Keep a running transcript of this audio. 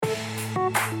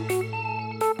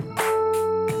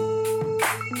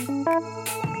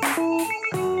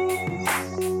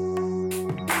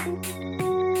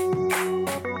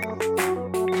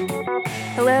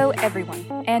everyone,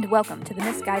 and welcome to the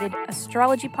Misguided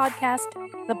Astrology Podcast,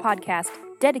 the podcast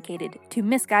dedicated to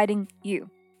misguiding you.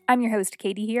 I'm your host,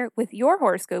 Katie, here with your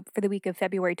horoscope for the week of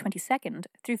February 22nd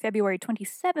through February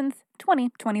 27th,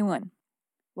 2021.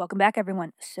 Welcome back,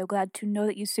 everyone. So glad to know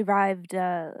that you survived,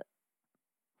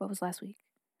 what was last week?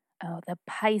 Oh, the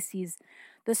Pisces.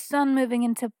 The sun moving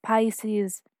into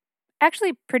Pisces.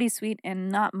 Actually pretty sweet and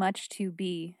not much to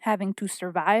be having to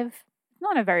survive.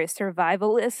 Not a very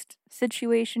survivalist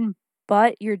situation,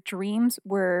 but your dreams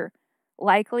were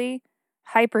likely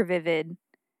hyper vivid.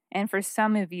 And for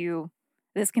some of you,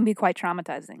 this can be quite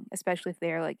traumatizing, especially if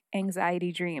they are like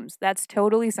anxiety dreams. That's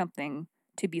totally something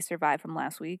to be survived from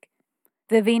last week.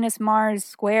 The Venus-Mars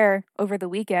square over the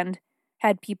weekend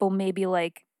had people maybe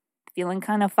like feeling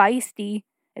kind of feisty.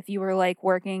 If you were like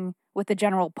working with the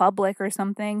general public or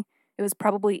something, it was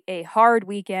probably a hard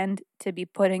weekend to be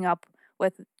putting up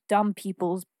with dumb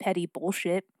people's petty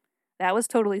bullshit. That was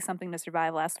totally something to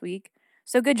survive last week.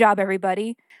 So good job,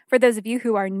 everybody. For those of you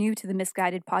who are new to the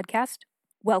Misguided podcast,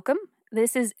 welcome.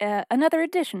 This is another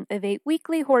edition of a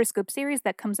weekly horoscope series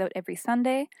that comes out every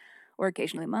Sunday or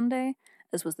occasionally Monday.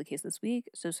 This was the case this week,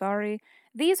 so sorry.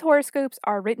 These horoscopes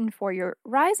are written for your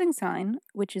rising sign,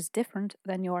 which is different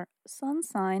than your sun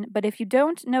sign. But if you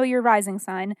don't know your rising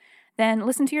sign, then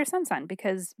listen to your sun sign,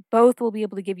 because both will be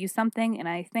able to give you something, and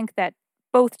I think that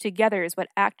both together is what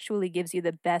actually gives you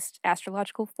the best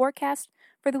astrological forecast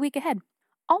for the week ahead.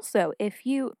 Also, if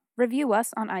you review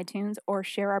us on iTunes or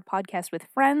share our podcast with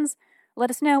friends, let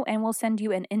us know and we'll send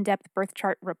you an in-depth birth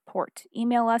chart report.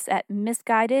 Email us at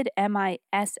misguided,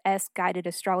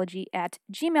 guidedastrology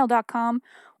 @gmail.com,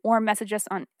 or message us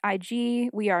on IG.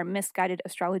 We are Misguided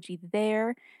Astrology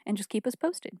there, and just keep us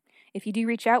posted. If you do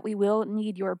reach out, we will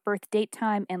need your birth date,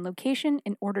 time, and location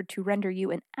in order to render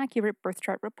you an accurate birth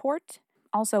chart report.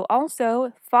 Also,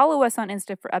 follow us on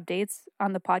Insta for updates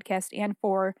on the podcast and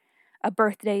for a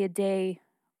birthday a day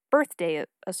birthday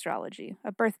astrology.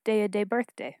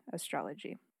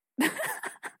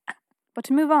 But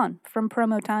to move on from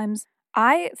promo times,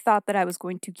 I thought that I was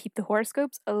going to keep the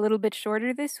horoscopes a little bit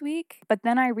shorter this week, but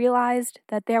then I realized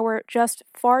that there were just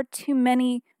far too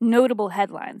many notable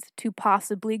headlines to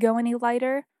possibly go any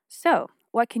lighter. So,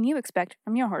 what can you expect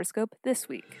from your horoscope this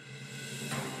week?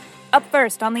 Up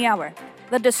first on the hour,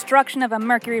 the destruction of a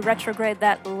Mercury retrograde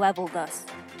that leveled us.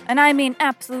 And I mean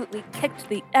absolutely kicked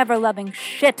the ever-loving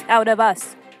shit out of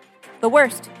us. The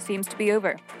worst seems to be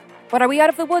over. But are we out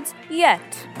of the woods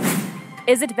yet?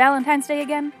 Is it Valentine's Day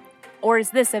again? Or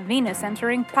is this a Venus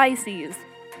entering Pisces?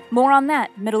 More on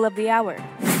that middle of the hour.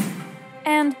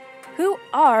 And who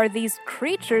are these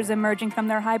creatures emerging from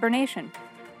their hibernation?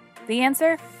 The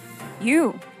answer?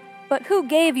 You. But who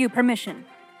gave you permission?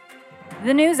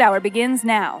 The news hour begins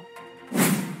now.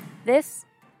 This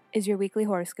is your weekly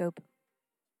horoscope.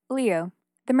 Leo,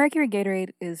 the Mercury Gatorade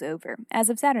is over as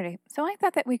of Saturday, so I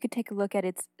thought that we could take a look at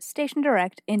its station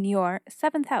direct in your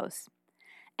 7th house.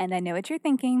 And I know what you're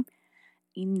thinking.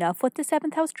 Enough with the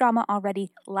 7th house drama already.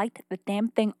 Light the damn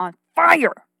thing on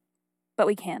fire! But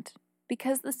we can't,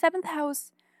 because the 7th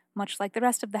house, much like the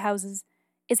rest of the houses,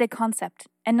 is a concept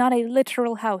and not a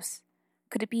literal house.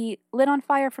 Could it be lit on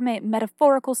fire from a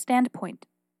metaphorical standpoint?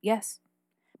 Yes.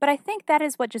 But I think that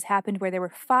is what just happened, where there were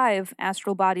 5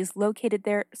 astral bodies located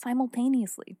there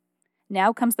simultaneously.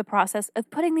 Now comes the process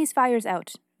of putting these fires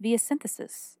out via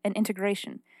synthesis and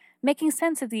integration, making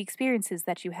sense of the experiences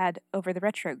that you had over the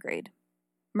retrograde.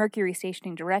 Mercury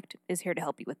stationing direct is here to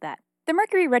help you with that. The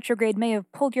Mercury retrograde may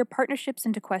have pulled your partnerships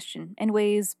into question in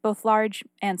ways both large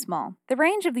and small. The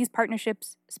range of these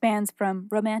partnerships spans from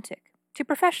romantic to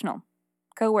professional,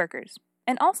 co-workers,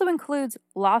 and also includes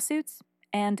lawsuits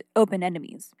and open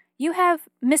enemies. You have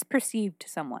misperceived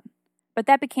someone, but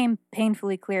that became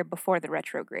painfully clear before the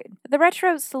retrograde. The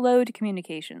retro slowed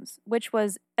communications, which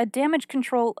was a damage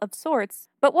control of sorts,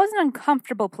 but was an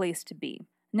uncomfortable place to be.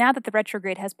 Now that the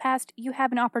retrograde has passed, you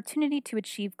have an opportunity to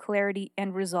achieve clarity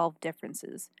and resolve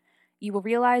differences. You will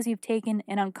realize you've taken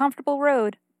an uncomfortable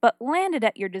road, but landed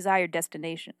at your desired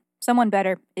destination. Someone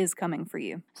better is coming for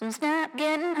you. So stop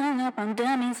getting hung up on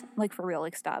dummies. Like, for real,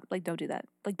 stop. Don't do that.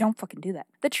 Don't fucking do that.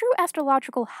 The true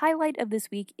astrological highlight of this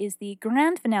week is the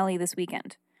grand finale this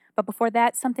weekend. But before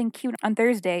that, something cute on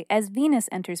Thursday as Venus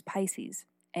enters Pisces,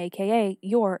 aka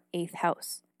your 8th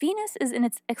house. Venus is in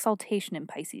its exaltation in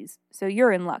Pisces, so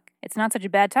you're in luck. It's not such a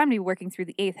bad time to be working through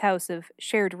the 8th house of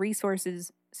shared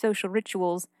resources, social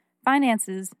rituals,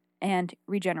 finances, and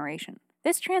regeneration.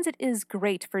 This transit is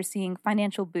great for seeing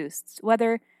financial boosts,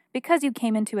 whether because you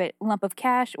came into a lump of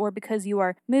cash or because you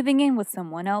are moving in with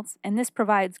someone else, and this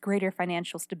provides greater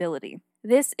financial stability.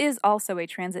 This is also a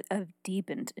transit of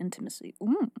deepened intimacy,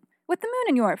 With the moon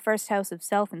in your first house of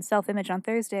self and self-image on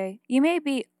Thursday, you may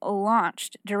be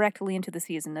launched directly into the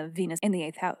season of Venus in the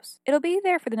 8th house. It'll be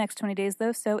there for the next 20 days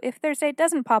though, so if Thursday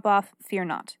doesn't pop off, fear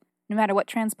not. No matter what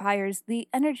transpires, the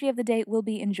energy of the day will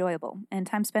be enjoyable, and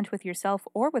time spent with yourself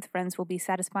or with friends will be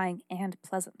satisfying and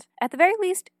pleasant. At the very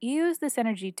least, use this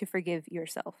energy to forgive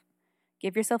yourself.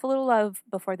 Give yourself a little love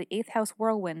before the 8th house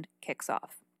whirlwind kicks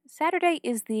off. Saturday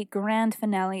is the grand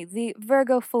finale, the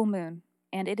Virgo full moon,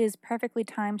 and it is perfectly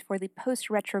timed for the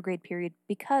post-retrograde period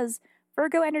because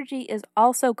Virgo energy is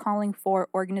also calling for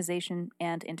organization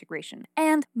and integration,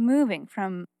 and moving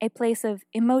from a place of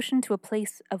emotion to a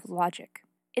place of logic.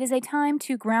 It is a time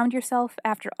to ground yourself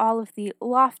after all of the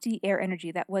lofty air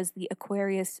energy that was the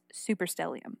Aquarius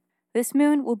superstellium. This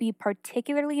moon will be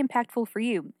particularly impactful for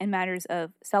you in matters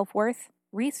of self-worth,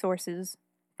 resources,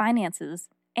 finances,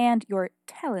 and your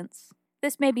talents.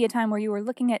 This may be a time where you are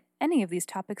looking at any of these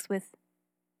topics with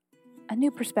a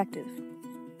new perspective,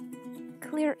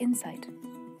 clear insight,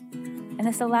 and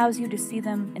this allows you to see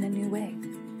them in a new way,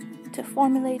 to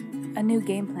formulate a new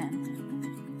game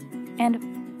plan,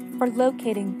 and for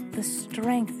locating the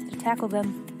strength to tackle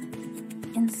them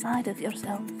inside of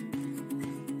yourself.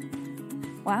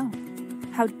 Wow,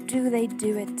 how do they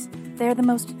do it? They're the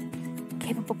most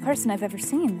capable person I've ever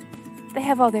seen. They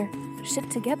have all their shit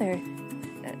together.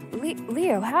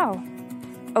 Leo, how?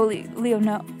 Leo,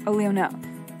 no.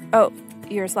 Oh,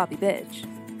 you're a sloppy bitch.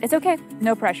 It's okay,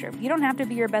 no pressure. You don't have to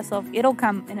be your best self. It'll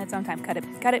come in its own time. Cut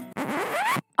it.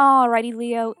 Alrighty,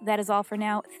 Leo, that is all for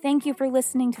now. Thank you for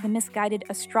listening to the Misguided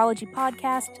Astrology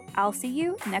Podcast. I'll see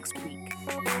you next week.